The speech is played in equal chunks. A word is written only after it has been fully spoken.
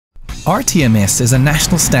RTMS is a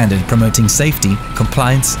national standard promoting safety,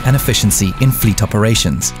 compliance and efficiency in fleet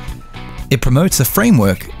operations. It promotes a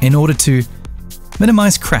framework in order to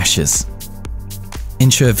minimize crashes,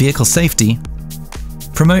 ensure vehicle safety,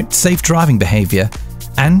 promote safe driving behavior,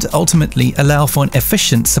 and ultimately allow for an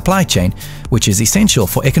efficient supply chain, which is essential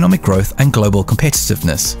for economic growth and global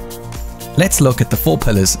competitiveness. Let's look at the 4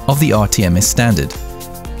 pillars of the RTMS standard.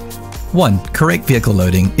 1. Correct vehicle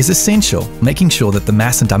loading is essential, making sure that the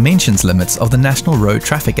mass and dimensions limits of the National Road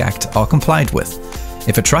Traffic Act are complied with.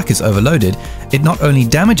 If a truck is overloaded, it not only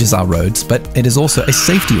damages our roads, but it is also a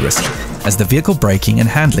safety risk, as the vehicle braking and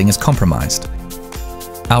handling is compromised.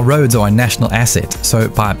 Our roads are a national asset, so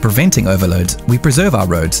by preventing overloads, we preserve our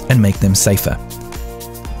roads and make them safer.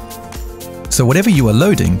 So whatever you are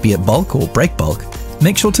loading, be it bulk or break bulk,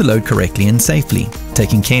 make sure to load correctly and safely,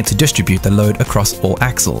 taking care to distribute the load across all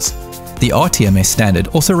axles. The RTMS standard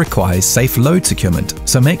also requires safe load securement,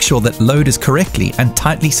 so make sure that load is correctly and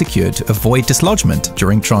tightly secured to avoid dislodgement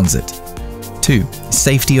during transit. 2.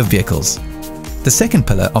 Safety of vehicles. The second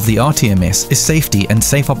pillar of the RTMS is safety and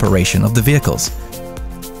safe operation of the vehicles.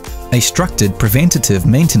 A structured preventative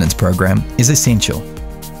maintenance program is essential.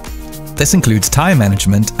 This includes tire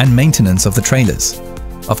management and maintenance of the trailers.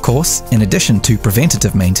 Of course, in addition to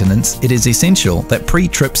preventative maintenance, it is essential that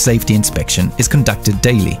pre-trip safety inspection is conducted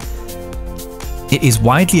daily. It is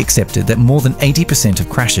widely accepted that more than 80% of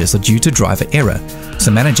crashes are due to driver error,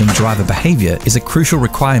 so managing driver behavior is a crucial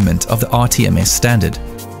requirement of the RTMS standard.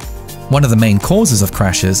 One of the main causes of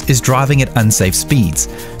crashes is driving at unsafe speeds,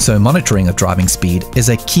 so monitoring of driving speed is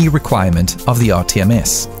a key requirement of the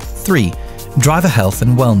RTMS. 3. Driver health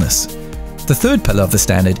and wellness. The third pillar of the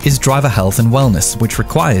standard is driver health and wellness, which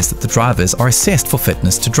requires that the drivers are assessed for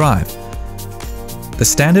fitness to drive. The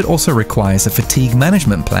standard also requires a fatigue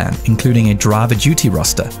management plan, including a driver duty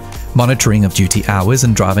roster, monitoring of duty hours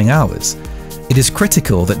and driving hours. It is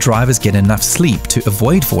critical that drivers get enough sleep to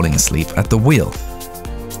avoid falling asleep at the wheel.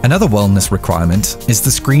 Another wellness requirement is the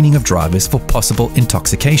screening of drivers for possible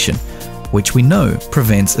intoxication, which we know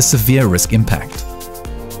prevents a severe risk impact.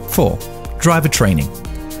 4. Driver training.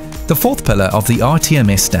 The fourth pillar of the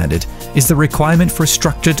RTMS standard is the requirement for a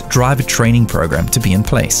structured driver training program to be in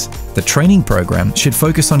place. The training program should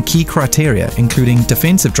focus on key criteria, including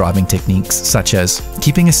defensive driving techniques such as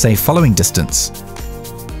keeping a safe following distance,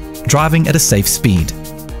 driving at a safe speed,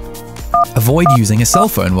 avoid using a cell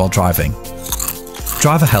phone while driving,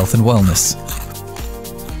 driver health and wellness.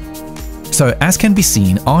 So, as can be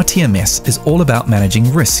seen, RTMS is all about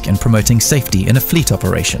managing risk and promoting safety in a fleet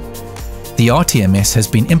operation. The RTMS has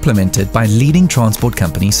been implemented by leading transport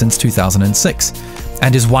companies since 2006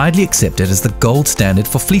 and is widely accepted as the gold standard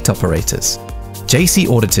for fleet operators. JC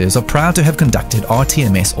auditors are proud to have conducted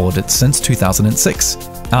RTMS audits since 2006.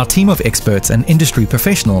 Our team of experts and industry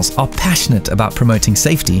professionals are passionate about promoting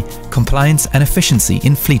safety, compliance and efficiency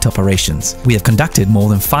in fleet operations. We have conducted more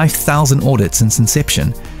than 5,000 audits since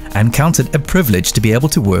inception and count it a privilege to be able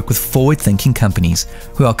to work with forward-thinking companies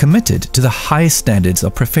who are committed to the highest standards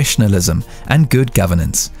of professionalism and good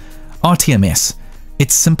governance. RTMS,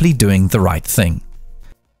 it's simply doing the right thing.